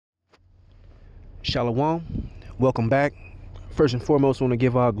Shalom, welcome back. First and foremost, I want to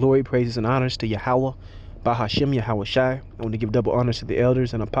give all glory, praises, and honors to Yahweh, Bahashem Yahweh Shai. I want to give double honors to the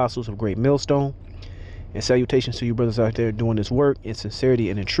elders and apostles of Great Millstone, and salutations to you brothers out there doing this work in sincerity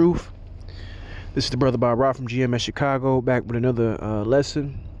and in truth. This is the brother Bob Rock from GMS Chicago, back with another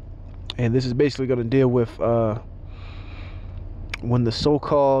lesson, and this is basically going to deal with when the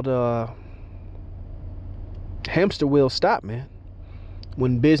so-called hamster wheel stop, man.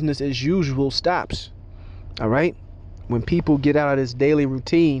 When business as usual stops, all right? When people get out of this daily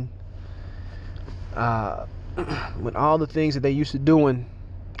routine, when all the things that they used to doing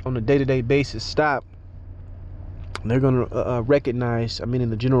on a day-to-day basis stop, they're going to recognize, I mean, in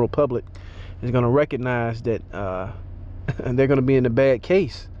the general public, is going to recognize that they're going to be in a bad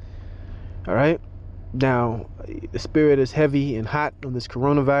case, all right? Now, the spirit is heavy and hot on this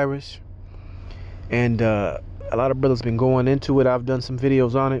coronavirus, and a lot of brothers been going into it. I've done some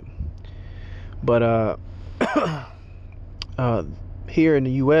videos on it, but here in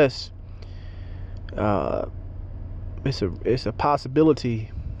the U.S., it's a possibility,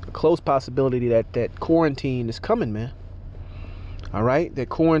 a close possibility that quarantine is coming, man. All right, that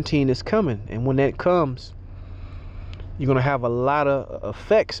quarantine is coming, and when that comes, you're gonna have a lot of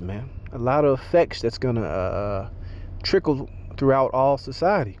effects, man. A lot of effects that's gonna trickle throughout all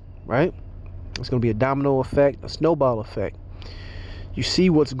society, right? It's going to be a domino effect, a snowball effect. You see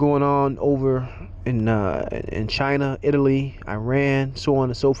what's going on over in China, Italy, Iran, so on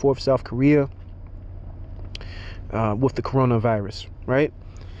and so forth, South Korea, with the coronavirus, right?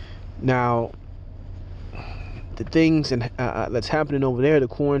 Now, the things that's happening over there, the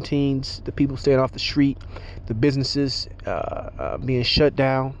quarantines, the people staying off the street, the businesses being shut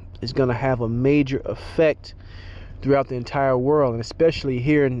down, is going to have a major effect throughout the entire world, and especially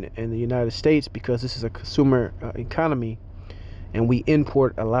here in the United States, because this is a consumer economy and we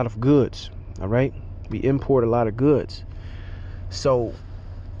import a lot of goods. All right, we import a lot of goods. So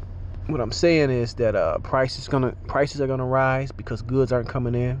what I'm saying is that prices are gonna rise because goods aren't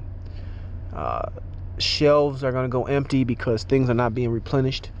coming in. Shelves are gonna go empty because things are not being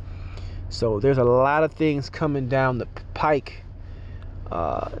replenished. So there's a lot of things coming down the pike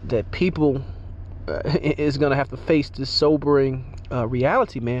that people is going to have to face this sobering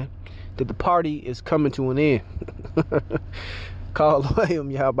reality, man, that the party is coming to an end. Call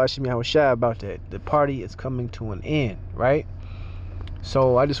Yahweh Shai about that. The party is coming to an end, right?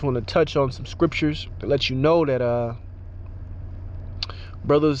 So I just want to touch on some scriptures to let you know that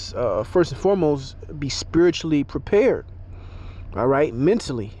brothers, first and foremost, be spiritually prepared, all right,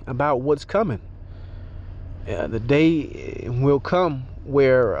 mentally, about what's coming. The day will come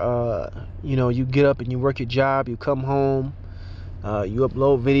where you get up and you work your job, you come home, you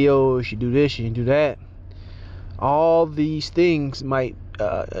upload videos, you do this, you do that. All these things might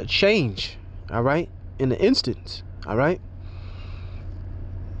change, all right, in an instant, all right?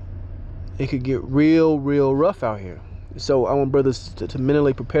 It could get real rough out here. So I want brothers to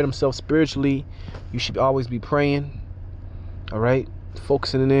mentally prepare themselves spiritually. You should always be praying, all right,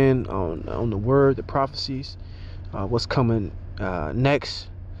 focusing in on the word, the prophecies, what's coming next,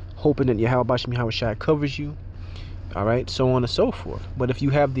 hoping that Yahweh Shai covers you, all right, so on and so forth. But if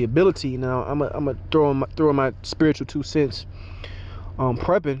you have the ability, now I'm gonna throw in my spiritual 2 cents on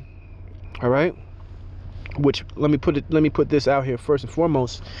prepping, all right, which let me put this out here first and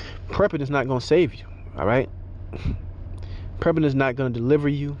foremost. Prepping is not going to save you, all right? Prepping is not going to deliver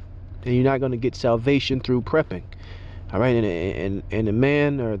you, and you're not going to get salvation through prepping, all right? And the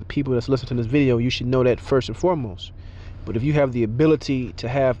man or the people that's listening to this video, you should know that first and foremost. But if you have the ability to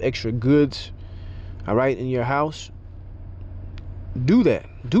have extra goods, all right, in your house, do that.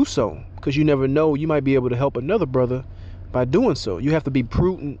 Do so, because you never know. You might be able to help another brother by doing so. You have to be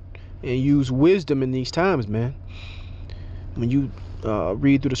prudent and use wisdom in these times, man. When you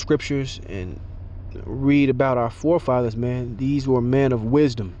read through the scriptures and read about our forefathers, man, these were men of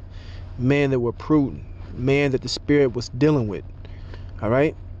wisdom, men that were prudent, men that the Spirit was dealing with, all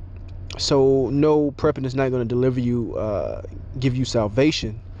right? So no, prepping is not going to deliver you, give you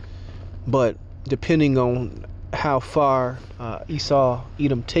salvation, but depending on how far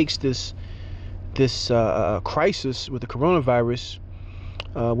Edom takes this crisis with the coronavirus,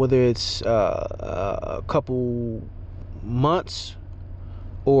 whether it's a couple months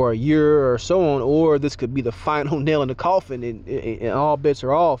or a year or so on, or this could be the final nail in the coffin, and all bets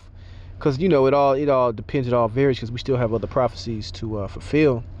are off, because it all depends, it all varies, because we still have other prophecies to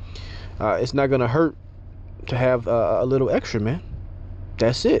fulfill. It's not gonna hurt to have a little extra, man.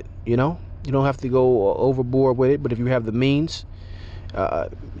 That's it. You don't have to go overboard with it, but if you have the means,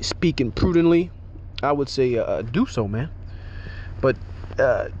 speaking prudently, I would say do so, man. But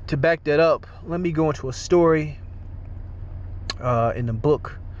to back that up, let me go into a story in the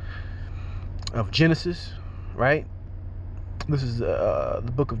book of Genesis, right? This is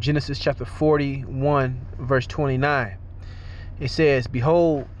the book of Genesis, chapter 41, verse 29. It says,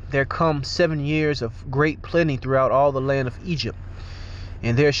 "Behold, there come 7 years of great plenty throughout all the land of Egypt,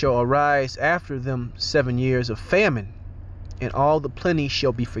 and there shall arise after them 7 years of famine, and all the plenty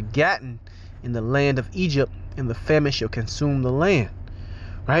shall be forgotten in the land of Egypt, and the famine shall consume the land."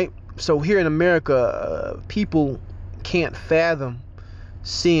 Right? So here in America, people can't fathom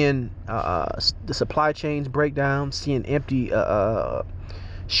seeing the supply chains break down, seeing empty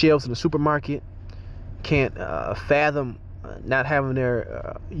shelves in the supermarket, can't fathom not having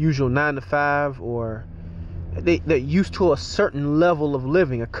their usual 9 to 5, or they're used to a certain level of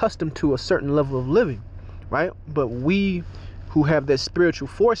living, accustomed to a certain level of living, right? But we who have that spiritual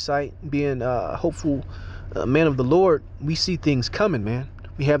foresight, being hopeful man of the Lord, we see things coming, man.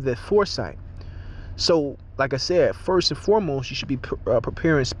 We have that foresight. So, like I said, first and foremost, you should be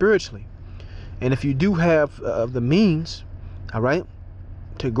preparing spiritually. And if you do have the means, all right,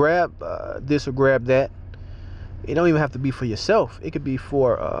 to grab this or grab that, it don't even have to be for yourself. It could be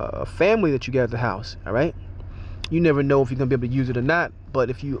for a family that you got at the house, all right? You never know if you're gonna be able to use it or not.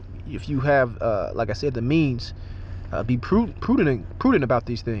 But if you have, like I said, the means, be prudent about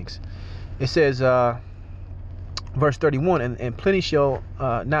these things. It says, verse 31, and plenty shall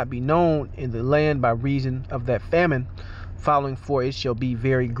not be known in the land by reason of that famine following, for it shall be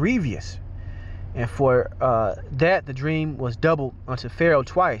very grievous. And for that the dream was doubled unto Pharaoh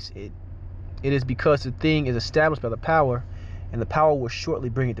twice. It is because the thing is established by the power, and the power will shortly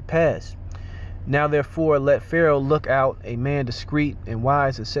bring it to pass. Now therefore let Pharaoh look out a man discreet and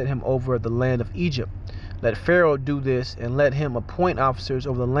wise, and set him over the land of Egypt. Let Pharaoh do this, and let him appoint officers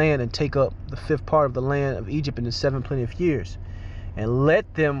over the land, and take up the 5th part of the land of Egypt in the 7 plenty of years. And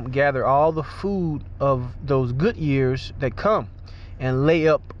let them gather all the food of those good years that come, and lay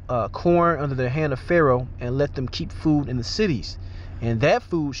up corn under the hand of Pharaoh, and let them keep food in the cities. And that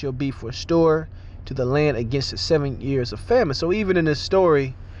food shall be for store to the land against the 7 years of famine. So even in this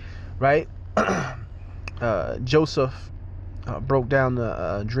story, right, Joseph broke down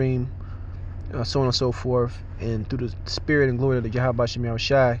the dream, so on and so forth, and through the spirit and glory of the Yahweh Shem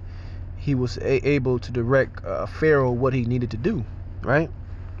Yahushai, he was able to direct Pharaoh what he needed to do, right?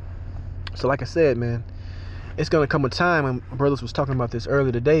 So like I said, man, it's gonna come a time, and brothers was talking about this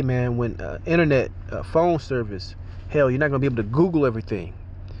earlier today, man, when internet phone service, hell, you're not gonna be able to Google everything.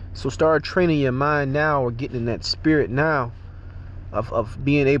 So start training your mind now, or getting in that spirit now of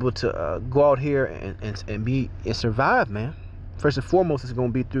being able to go out here and be and survive, man. First and foremost, it's going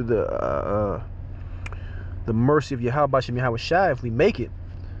to be through the mercy of Yahweh Shem Yahushai if we make it.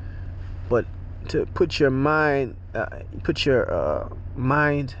 But to put your mind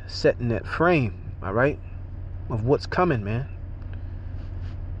set in that frame, all right, of what's coming, man,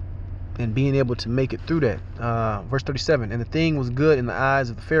 and being able to make it through that. Verse 37, and the thing was good in the eyes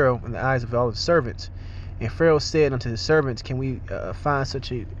of the Pharaoh, and the eyes of all his servants. And Pharaoh said unto his servants, can we find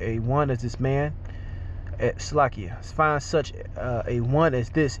such a one as this man? Salakia, find such a one as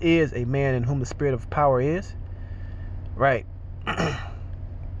this is a man in whom the spirit of power is, right?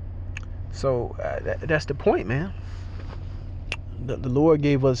 So that's the point, man. The Lord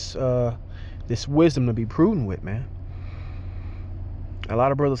gave us this wisdom to be prudent with, man. A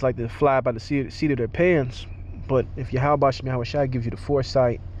lot of brothers like to fly by the seat of their pants, but if Yahweh Shem Yahushai gives you the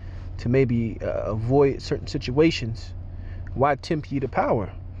foresight to maybe avoid certain situations, why tempt you to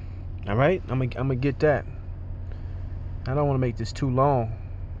power? All right, I'm gonna get that. I don't want to make this too long,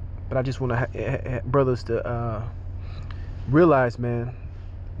 but I just want to brothers to realize, man,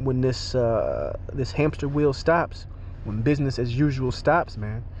 when this hamster wheel stops, when business as usual stops,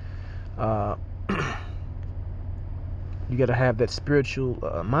 man, you got to have that spiritual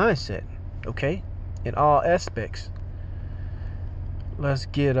mindset, okay, in all aspects. Let's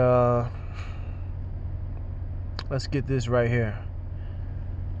get this right here.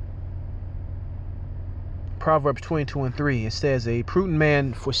 Proverbs 22:3, it says, a prudent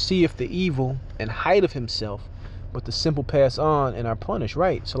man foreseeth the evil and hideth himself, but the simple pass on and are punished,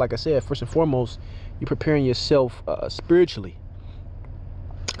 right? So like I said, first and foremost, you're preparing yourself spiritually.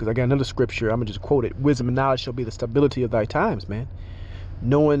 Because I got another scripture, I'm going to just quote it. Wisdom and knowledge shall be the stability of thy times, man.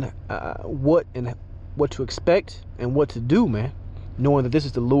 Knowing what to expect and what to do, man. Knowing that this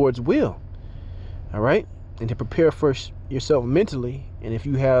is the Lord's will. All right? And to prepare first yourself mentally, and if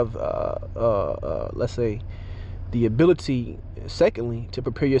you have let's say the ability, secondly, to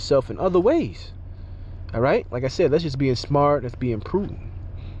prepare yourself in other ways. All right, like I said, that's just being smart, that's being prudent.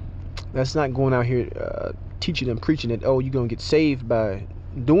 That's not going out here teaching and preaching that, oh, you're gonna get saved by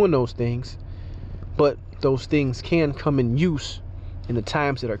doing those things, but those things can come in use in the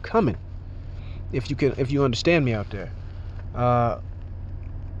times that are coming. If you understand me out there.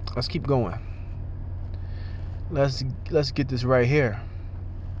 Let's keep going. Let's get this right here.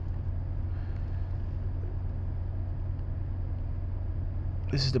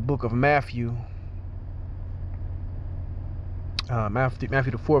 This is the book of Matthew. Matthew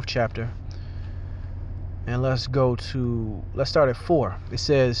the 4th chapter. And let's start at 4. It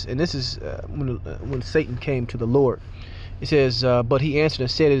says, and this is when Satan came to the Lord. It says, but he answered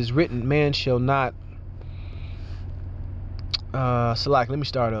and said, it is written, man shall not, let me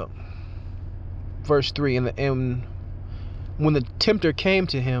start up. Verse 3, and when the tempter came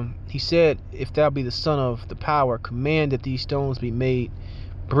to him, he said, if thou be the Son of the power, command that these stones be made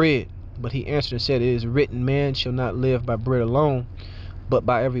bread. But he answered and said, it is written, man shall not live by bread alone, but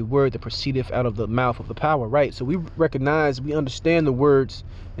by every word that proceedeth out of the mouth of the power. Right? So we understand the words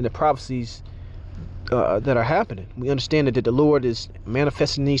and the prophecies that are happening. We understand that the Lord is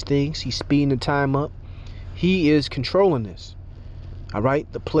manifesting these things. He's speeding the time up. He is controlling this. All right?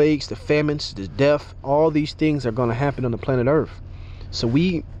 The plagues, the famines, the death, all these things are going to happen on the planet Earth. So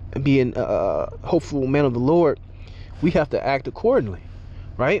we, being hopeful men of the Lord, we have to act accordingly.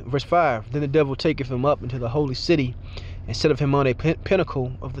 Right? Verse 5, then the devil taketh him up into the holy city, and setteth him on a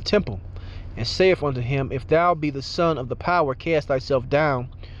pinnacle of the temple, and saith unto him, if thou be the Son of the power, cast thyself down,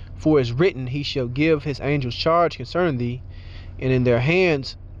 for it is written, he shall give his angels charge concerning thee, and in their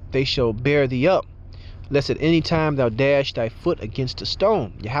hands they shall bear thee up, lest at any time thou dash thy foot against a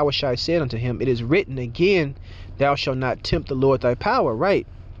stone. Yahushua said unto him, it is written again, thou shalt not tempt the Lord thy power. Right?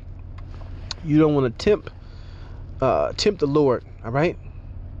 You don't want to tempt the Lord. All right?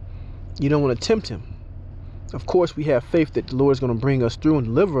 You don't want to tempt him. Of course, we have faith that the Lord is going to bring us through and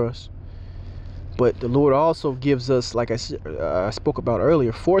deliver us. But the Lord also gives us, like I spoke about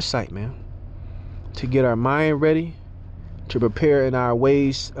earlier, foresight, man. To get our mind ready, to prepare in our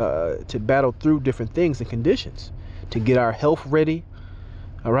ways to battle through different things and conditions. To get our health ready,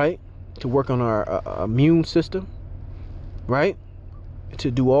 all right? To work on our immune system, right? To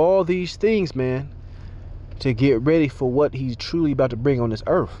do all these things, man. To get ready for what he's truly about to bring on this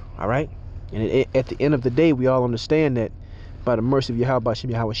earth. All right. And at the end of the day, we all understand that by the mercy of Yahweh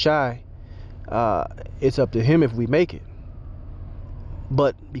Shem Yahushai, it's up to him if we make it.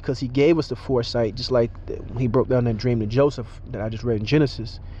 But because he gave us the foresight, just like he broke down that dream to Joseph that I just read in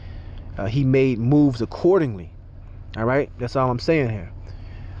Genesis, he made moves accordingly. All right. That's all I'm saying here.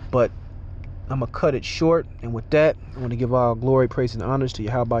 But I'm going to cut it short. And with that, I want to give all glory, praise, and honors to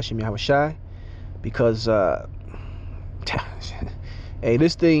Yahweh Shem Yahushai. Because hey,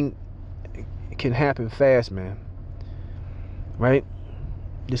 this thing can happen fast, man. Right?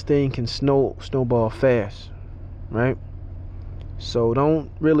 This thing can snowball fast, right? So don't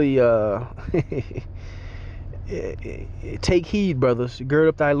really take heed, brothers. Gird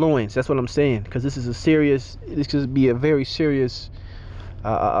up thy loins. That's what I'm saying, because this could be a very serious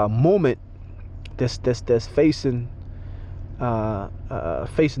moment that's facing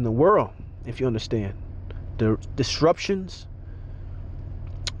the world. If you understand, the disruptions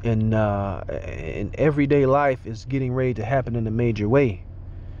in everyday life is getting ready to happen in a major way.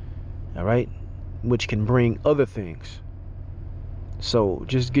 All right, which can bring other things. So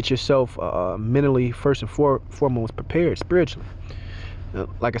just get yourself mentally, first and foremost, prepared spiritually.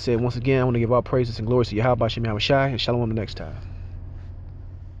 Like I said, once again, I want to give all praises and glories to Yahweh Shem Yahushai, and shalom the next time.